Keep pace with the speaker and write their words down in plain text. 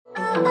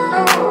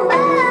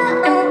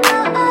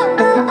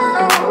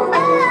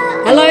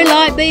Hello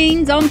Light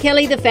Beings, I'm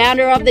Kelly, the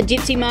founder of The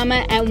Gypsy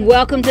Mama, and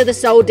welcome to the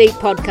Soul Deep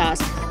podcast.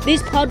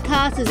 This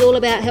podcast is all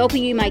about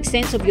helping you make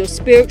sense of your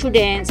spiritual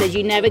dance as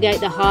you navigate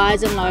the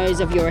highs and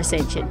lows of your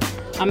ascension.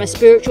 I'm a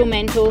spiritual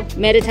mentor,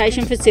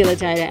 meditation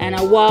facilitator, and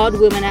a wild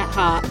woman at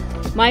heart.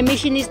 My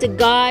mission is to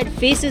guide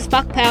fierce as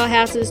fuck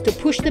powerhouses to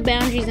push the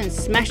boundaries and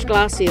smash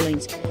glass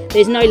ceilings.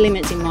 There's no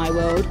limits in my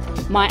world.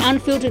 My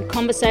unfiltered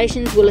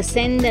conversations will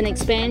ascend and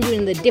expand you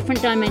in the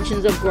different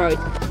dimensions of growth,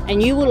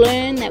 and you will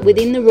learn that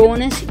within the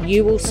rawness,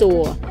 you will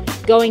soar.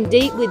 Going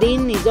deep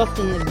within is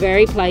often the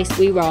very place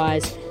we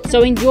rise.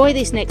 So enjoy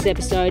this next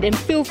episode and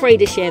feel free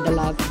to share the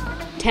love.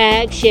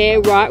 Tag, share,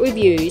 write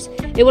reviews.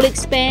 It will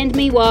expand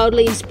me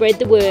wildly and spread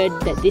the word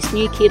that this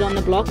new kid on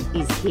the block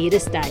is here to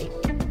stay.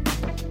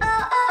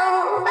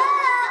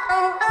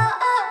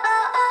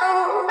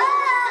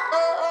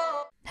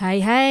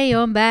 Hey,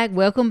 I'm back.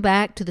 Welcome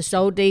back to the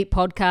Soul Deep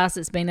podcast.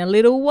 It's been a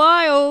little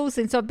while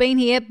since I've been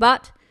here,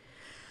 but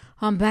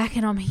I'm back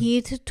and I'm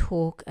here to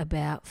talk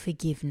about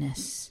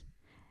forgiveness.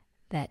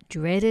 That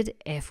dreaded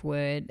F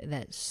word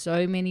that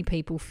so many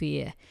people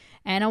fear.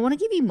 And I want to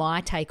give you my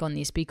take on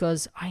this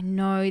because I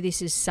know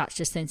this is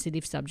such a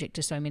sensitive subject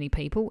to so many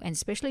people, and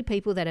especially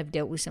people that have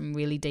dealt with some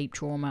really deep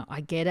trauma.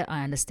 I get it.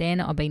 I understand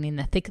it. I've been in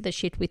the thick of the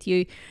shit with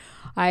you.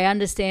 I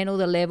understand all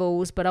the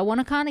levels, but I want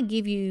to kind of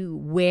give you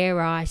where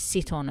I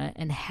sit on it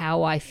and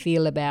how I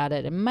feel about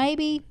it, and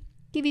maybe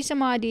give you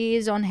some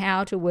ideas on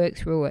how to work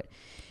through it.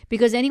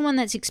 Because anyone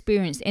that's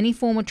experienced any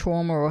form of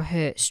trauma or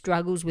hurt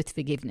struggles with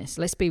forgiveness.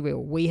 Let's be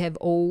real. We have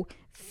all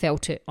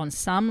felt it on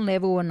some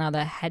level or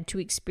another, had to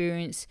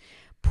experience,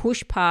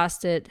 push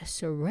past it,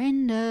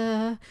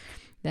 surrender,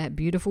 that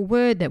beautiful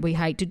word that we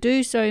hate to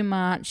do so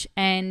much.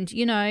 And,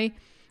 you know,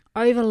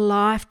 over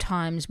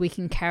lifetimes we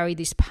can carry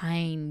this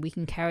pain, we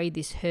can carry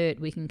this hurt,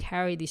 we can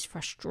carry this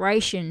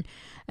frustration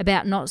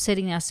about not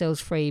setting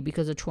ourselves free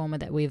because of trauma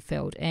that we've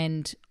felt.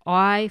 And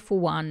I, for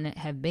one,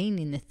 have been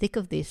in the thick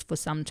of this for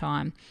some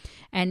time.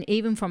 And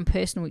even from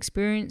personal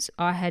experience,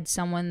 I had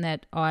someone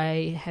that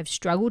I have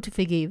struggled to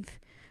forgive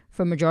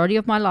for a majority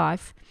of my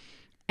life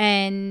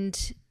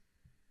and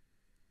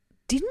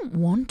didn't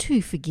want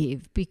to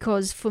forgive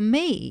because for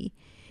me,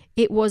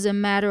 it was a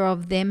matter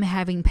of them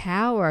having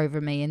power over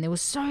me. And there were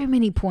so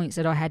many points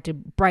that I had to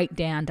break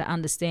down to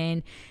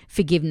understand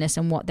forgiveness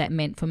and what that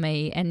meant for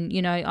me. And,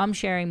 you know, I'm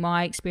sharing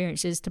my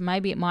experiences to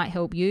maybe it might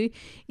help you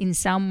in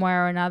some way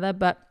or another.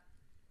 But,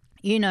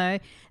 you know,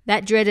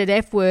 that dreaded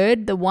F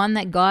word, the one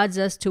that guides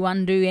us to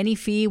undo any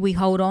fear we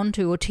hold on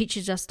to or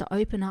teaches us to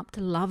open up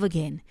to love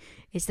again.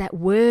 It's that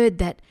word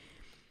that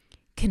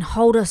can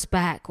hold us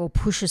back or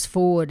push us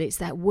forward. It's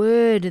that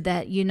word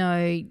that, you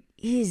know,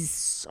 is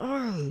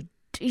so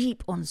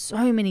deep on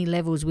so many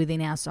levels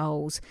within our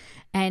souls,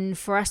 and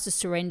for us to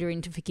surrender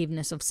into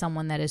forgiveness of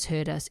someone that has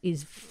hurt us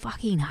is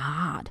fucking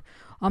hard.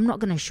 I'm not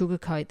going to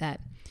sugarcoat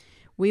that.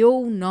 We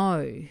all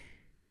know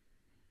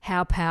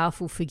how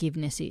powerful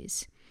forgiveness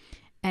is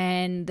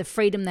and the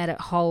freedom that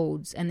it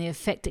holds and the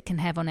effect it can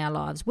have on our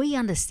lives. We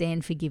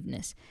understand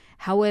forgiveness.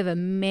 However,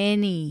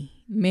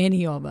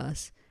 many of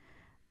us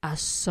are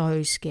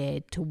so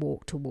scared to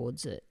walk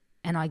towards it,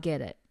 and I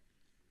get it.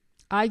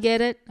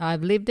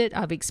 I've lived it.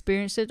 I've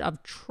experienced it.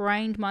 I've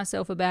trained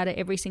myself about it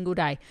every single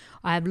day.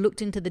 I have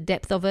looked into the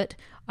depth of it.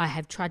 I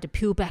have tried to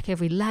peel back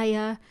every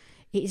layer.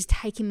 It has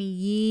taken me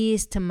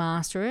years to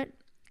master it.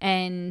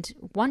 And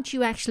once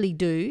you actually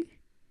do,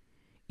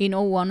 in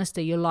all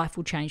honesty, your life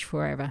will change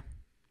forever.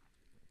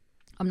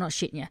 I'm not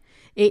shitting you.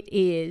 It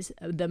is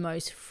the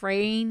most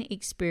freeing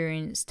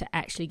experience to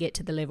actually get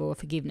to the level of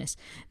forgiveness.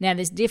 Now,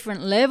 there's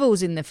different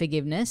levels in the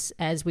forgiveness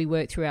as we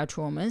work through our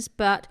traumas,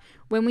 but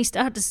when we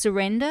start to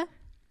surrender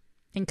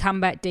and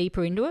come back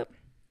deeper into it,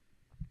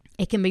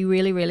 it can be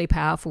really, really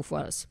powerful for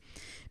us.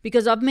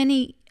 Because I've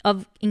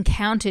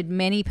encountered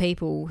many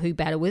people who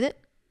battle with it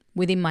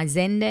within my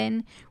Zen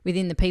Den,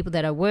 within the people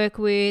that I work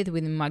with,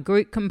 within my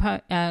group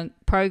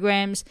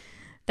programs.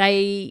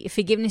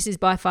 Forgiveness is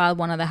by far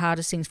one of the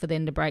hardest things for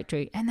them to break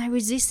through. And they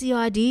resist the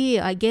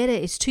idea. I get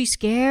it. It's too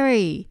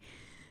scary.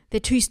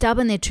 They're too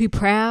stubborn. They're too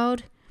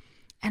proud.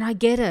 And I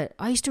get it.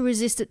 I used to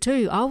resist it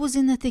too. I was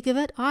in the thick of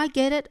it. I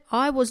get it.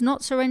 I was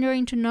not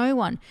surrendering to no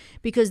one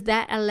because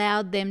that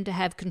allowed them to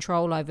have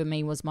control over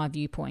me was my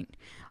viewpoint.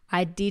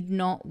 I did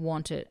not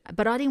want it,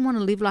 but I didn't want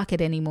to live like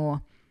it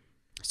anymore.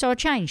 So I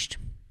changed.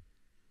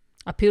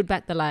 I peeled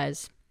back the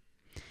layers.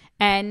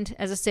 And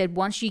as I said,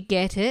 once you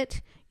get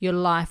it, your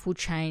life will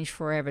change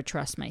forever,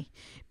 trust me.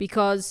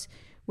 Because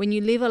when you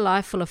live a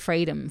life full of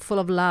freedom, full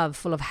of love,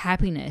 full of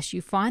happiness,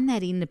 you find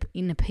that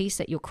in the peace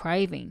that you're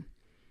craving.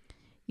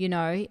 You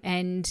know,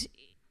 and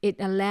it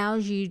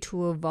allows you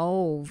to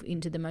evolve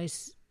into the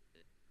most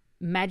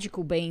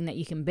magical being that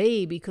you can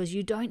be because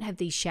you don't have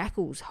these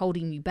shackles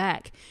holding you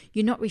back.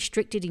 You're not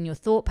restricted in your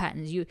thought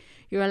patterns. You're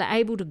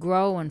able to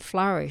grow and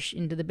flourish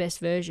into the best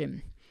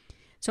version.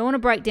 So I want to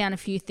break down a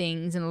few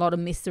things and a lot of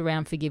myths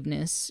around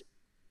forgiveness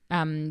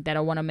that I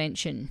want to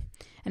mention.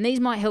 And these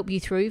might help you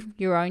through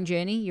your own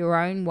journey, your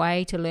own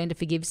way to learn to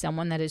forgive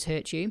someone that has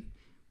hurt you.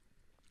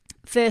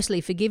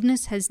 Firstly,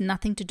 forgiveness has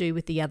nothing to do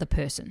with the other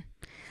person.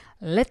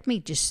 Let me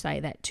just say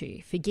that to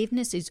you.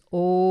 Forgiveness is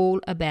all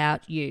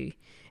about you.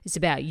 It's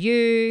about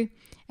you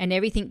and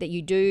everything that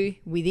you do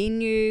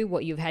within you,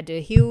 what you've had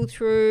to heal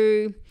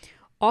through.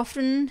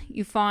 Often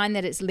you find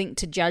that it's linked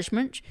to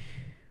judgment,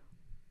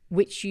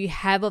 which you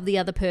have of the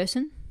other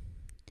person,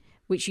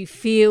 which you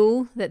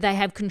feel that they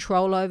have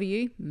control over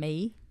you,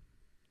 me,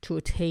 to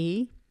a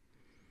T.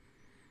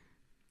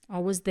 I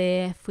was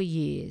there for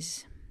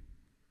years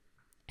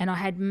and I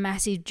had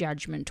massive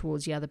judgment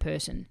towards the other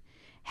person.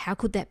 How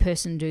could that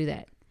person do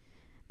that?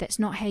 That's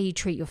not how you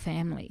treat your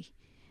family.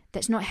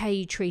 That's not how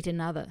you treat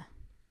another.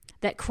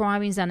 That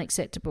crime is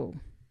unacceptable.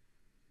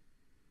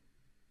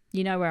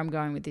 You know where I'm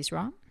going with this,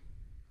 right?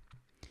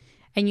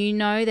 And you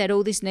know that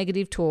all this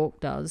negative talk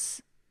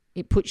does,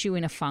 it puts you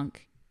in a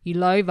funk. You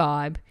low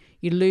vibe,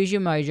 you lose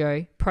your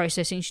mojo,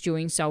 processing,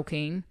 stewing,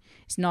 sulking.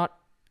 It's not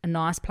a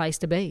nice place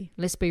to be.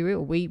 Let's be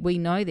real. We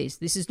know this.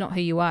 This is not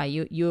who you are.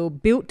 You're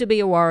built to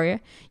be a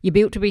warrior. You're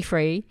built to be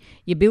free.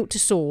 You're built to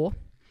soar.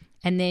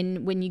 And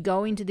then when you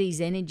go into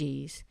these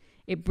energies,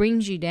 it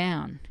brings you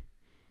down.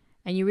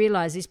 And you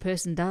realize this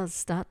person does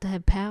start to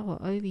have power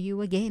over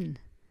you again,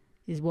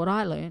 is what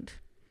I learned.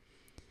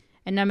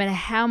 And no matter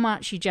how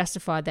much you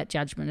justify, that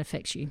judgment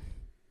affects you.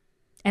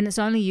 And it's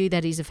only you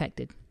that is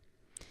affected.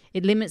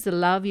 It limits the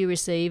love you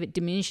receive, it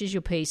diminishes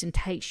your peace and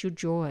takes your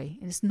joy.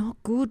 And it's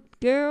not good,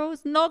 girl.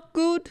 It's not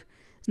good.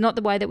 It's not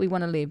the way that we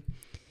want to live.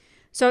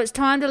 So it's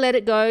time to let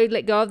it go,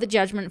 let go of the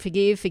judgment,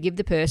 forgive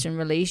the person,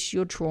 release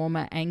your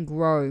trauma and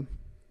grow.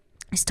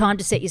 It's time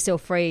to set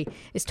yourself free.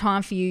 It's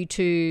time for you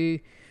to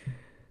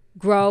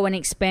grow and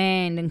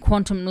expand and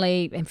quantum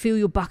leap and fill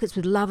your buckets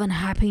with love and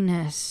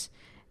happiness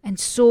and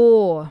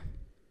soar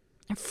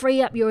and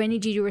free up your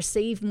energy to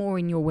receive more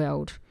in your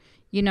world.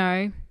 You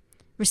know,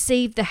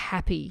 receive the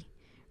happy,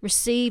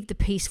 receive the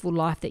peaceful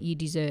life that you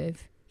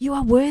deserve. You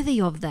are worthy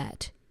of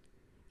that.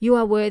 You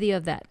are worthy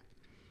of that.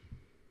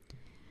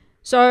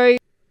 So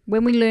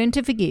when we learn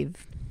to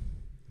forgive,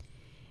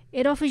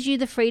 it offers you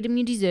the freedom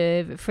you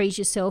deserve. It frees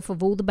yourself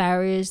of all the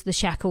barriers, the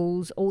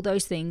shackles, all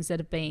those things that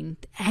have been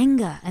the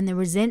anger and the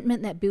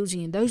resentment that builds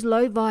in you. Those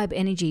low vibe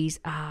energies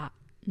are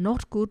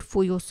not good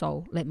for your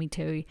soul, let me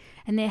tell you.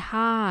 And they're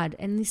hard.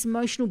 And this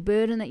emotional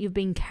burden that you've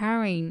been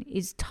carrying,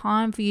 is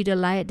time for you to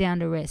lay it down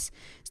to rest.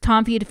 It's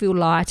time for you to feel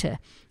lighter.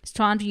 It's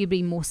time for you to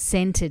be more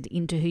centered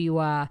into who you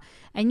are.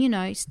 And, you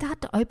know, start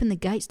to open the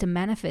gates to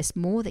manifest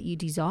more that you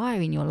desire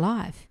in your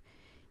life.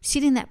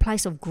 Sit in that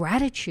place of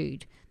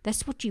gratitude.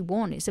 That's what you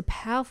want. It's a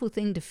powerful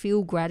thing to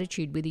feel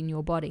gratitude within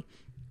your body.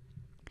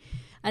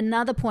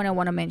 Another point I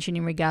want to mention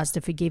in regards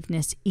to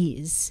forgiveness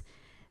is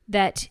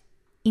that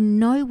in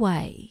no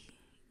way,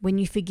 when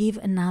you forgive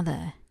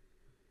another,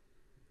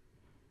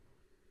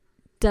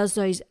 does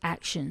those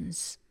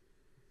actions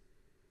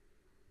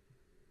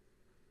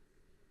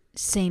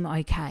seem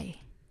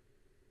okay.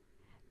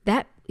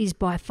 That is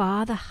by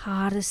far the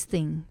hardest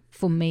thing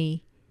for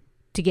me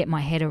to get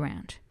my head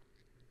around.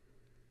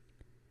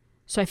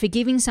 So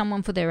forgiving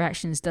someone for their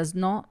actions does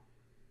not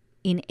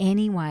in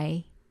any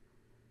way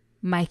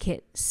make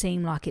it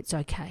seem like it's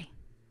okay.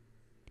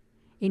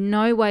 In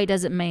no way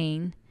does it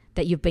mean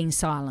that you've been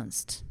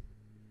silenced.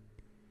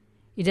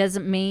 It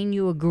doesn't mean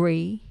you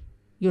agree,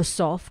 you're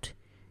soft,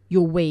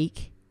 you're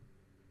weak,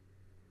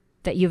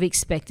 that you've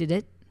expected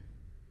it.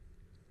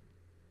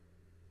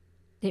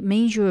 It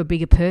means you're a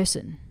bigger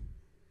person.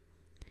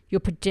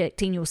 You're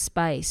protecting your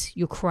space,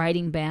 you're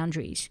creating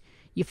boundaries,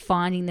 you're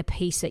finding the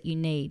peace that you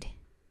need.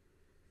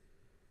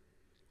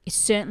 It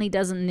certainly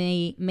doesn't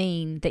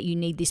mean that you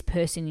need this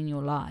person in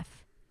your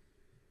life.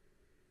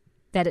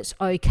 That it's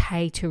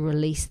okay to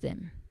release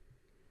them,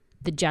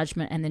 the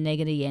judgment and the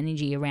negative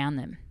energy around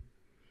them.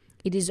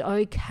 It is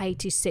okay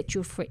to set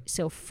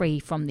yourself free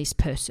from this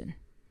person.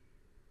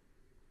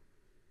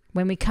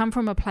 When we come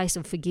from a place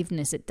of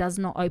forgiveness, it does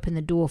not open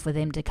the door for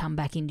them to come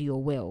back into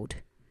your world.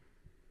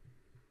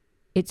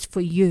 It's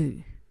for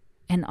you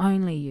and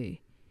only you.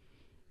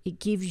 It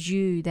gives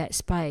you that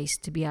space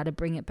to be able to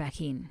bring it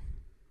back in.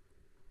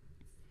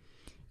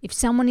 If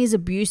someone is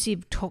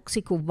abusive,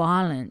 toxic, or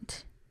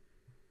violent,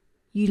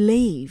 you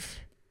leave.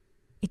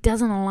 It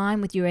doesn't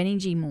align with your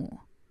energy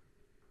more.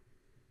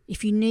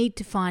 If you need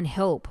to find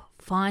help,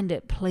 find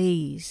it,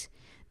 please.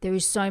 There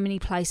is so many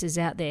places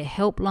out there,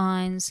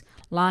 helplines,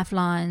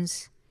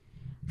 lifelines.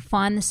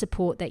 Find the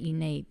support that you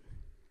need.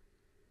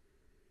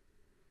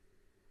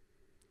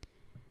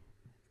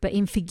 But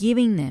in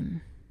forgiving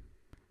them,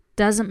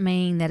 doesn't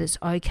mean that it's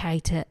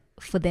okay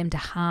for them to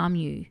harm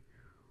you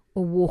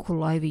or walk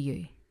all over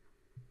you.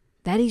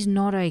 That is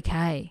not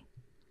okay.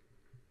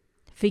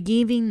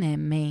 Forgiving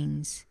them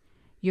means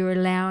you're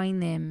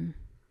allowing them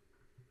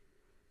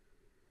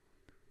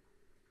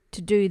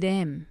to do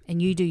them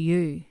and you do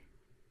you,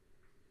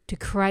 to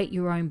create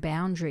your own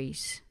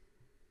boundaries,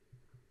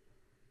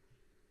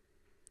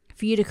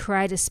 for you to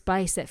create a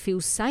space that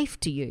feels safe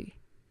to you,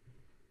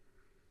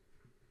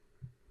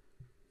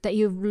 that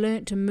you've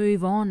learnt to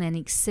move on and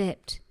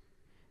accept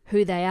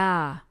who they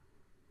are,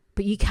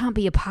 but you can't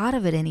be a part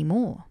of it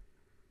anymore.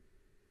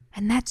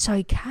 And that's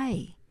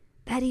okay.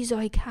 That is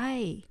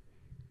okay.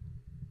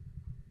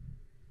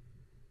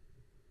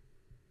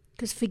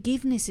 Because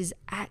forgiveness is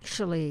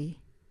actually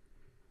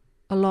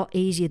a lot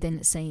easier than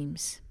it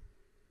seems.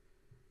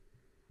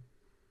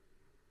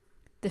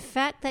 The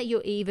fact that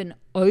you're even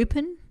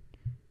open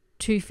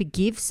to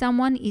forgive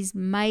someone is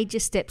major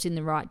steps in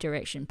the right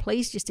direction.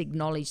 Please just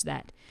acknowledge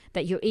that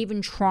you're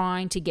even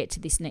trying to get to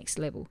this next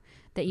level,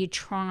 that you're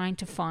trying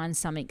to find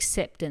some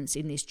acceptance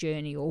in this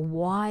journey, or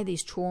why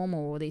this trauma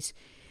or this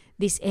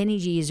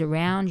energy is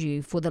around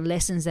you, for the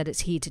lessons that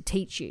it's here to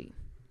teach you.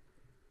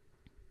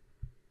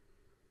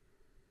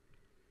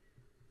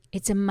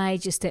 It's a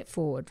major step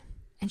forward.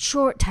 And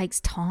sure, it takes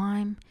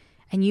time,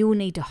 and you will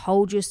need to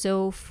hold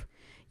yourself.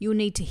 You'll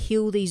need to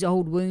heal these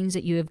old wounds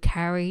that you have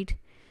carried,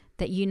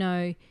 that you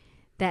know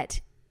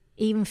that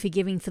even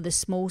forgiving for the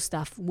small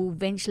stuff will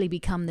eventually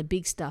become the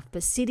big stuff.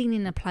 But sitting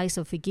in a place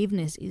of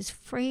forgiveness is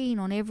freeing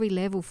on every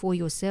level for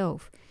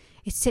yourself.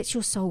 It sets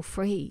your soul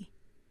free.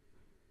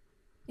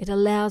 It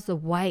allows the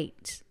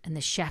weight and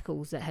the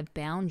shackles that have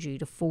bound you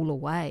to fall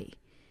away,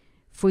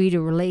 for you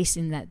to release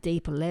in that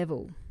deeper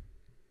level.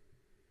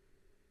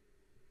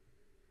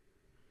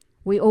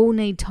 We all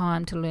need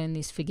time to learn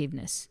this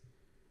forgiveness.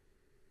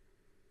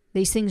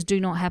 These things do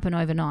not happen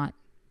overnight.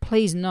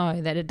 Please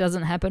know that it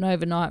doesn't happen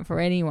overnight for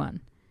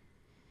anyone.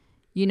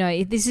 You know,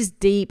 if this is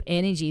deep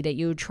energy that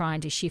you're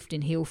trying to shift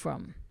and heal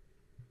from.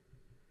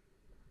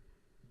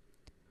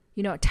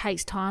 You know, it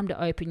takes time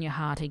to open your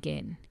heart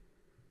again.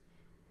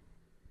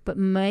 But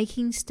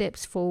making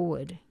steps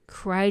forward,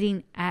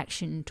 creating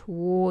action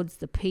towards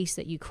the peace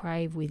that you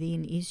crave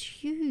within is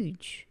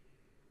huge.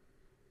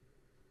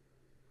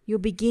 You're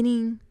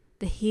beginning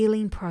the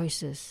healing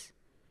process.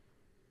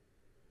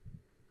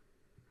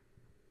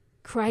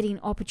 Creating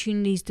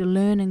opportunities to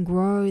learn and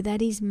grow,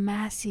 that is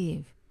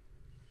massive.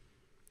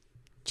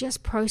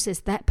 Just process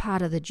that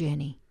part of the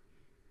journey.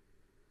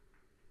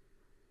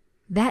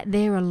 That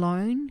there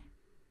alone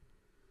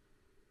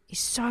is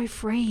so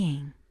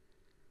freeing.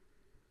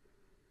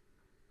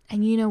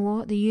 And you know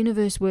what? The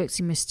universe works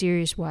in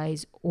mysterious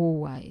ways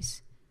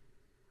always.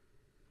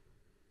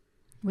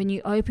 When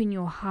you open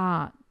your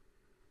heart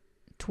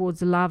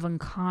towards love and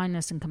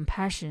kindness and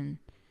compassion,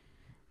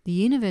 the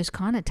universe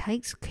kind of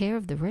takes care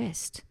of the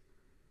rest.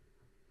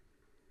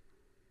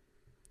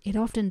 It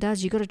often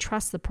does. You've got to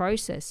trust the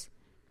process.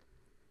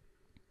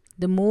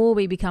 The more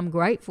we become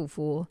grateful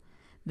for,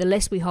 the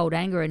less we hold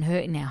anger and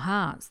hurt in our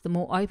hearts, the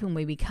more open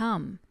we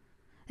become.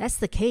 That's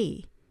the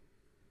key.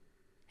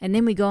 And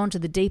then we go on to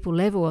the deeper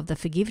level of the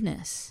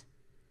forgiveness.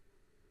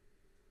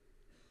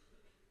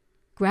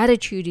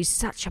 Gratitude is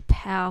such a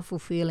powerful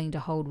feeling to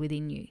hold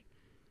within you.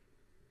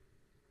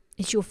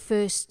 It's your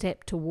first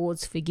step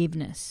towards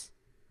forgiveness.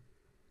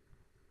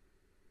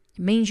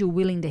 It means you're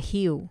willing to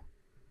heal,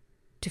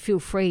 to feel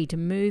free, to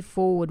move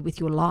forward with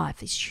your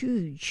life. It's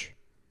huge.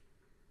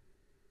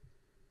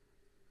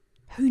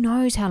 Who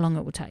knows how long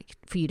it will take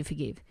for you to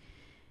forgive,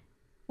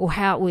 or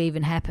how it will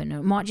even happen.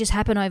 It might just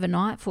happen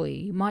overnight for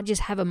you. You might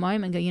just have a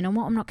moment and go, you know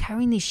what, I'm not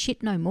carrying this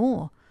shit no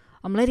more.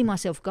 I'm letting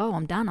myself go.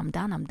 I'm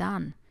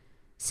done.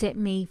 Set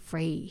me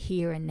free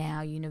here and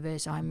now,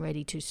 universe. I'm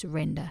ready to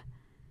surrender.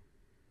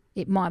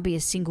 It might be a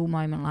single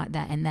moment like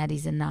that, and that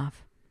is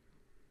enough.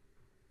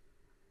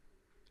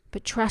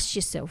 But trust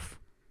yourself.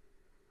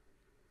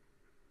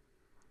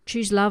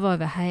 Choose love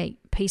over hate,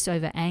 peace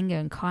over anger,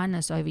 and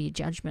kindness over your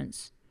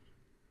judgments.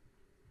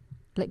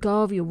 Let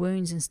go of your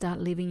wounds and start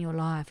living your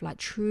life, like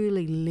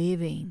truly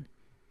living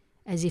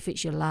as if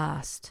it's your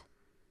last.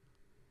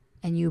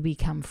 And you'll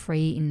become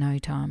free in no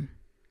time.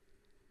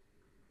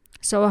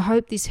 So I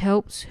hope this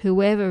helps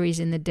whoever is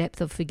in the depth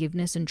of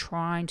forgiveness and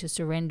trying to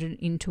surrender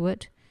into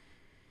it.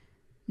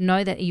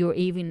 Know that you're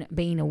even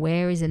being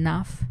aware is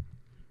enough.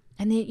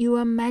 And that you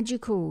are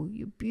magical.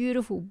 Your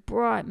beautiful,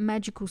 bright,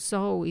 magical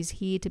soul is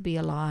here to be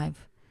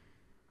alive.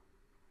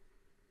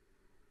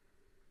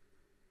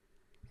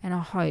 And I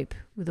hope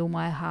with all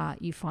my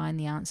heart you find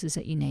the answers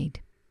that you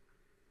need.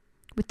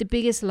 With the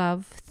biggest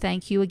love,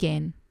 thank you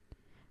again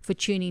for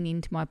tuning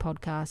into my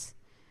podcast.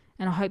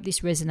 And I hope this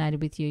resonated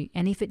with you.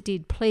 And if it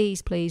did,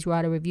 please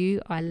write a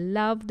review. I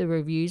love the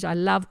reviews. I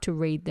love to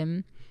read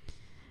them.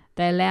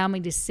 They allow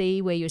me to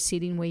see where you're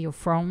sitting, where you're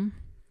from.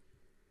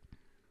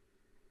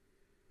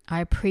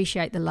 I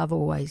appreciate the love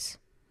always.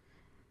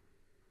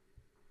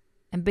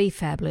 And be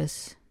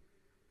fabulous.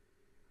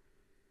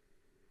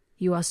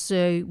 You are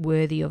so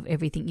worthy of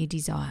everything you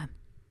desire.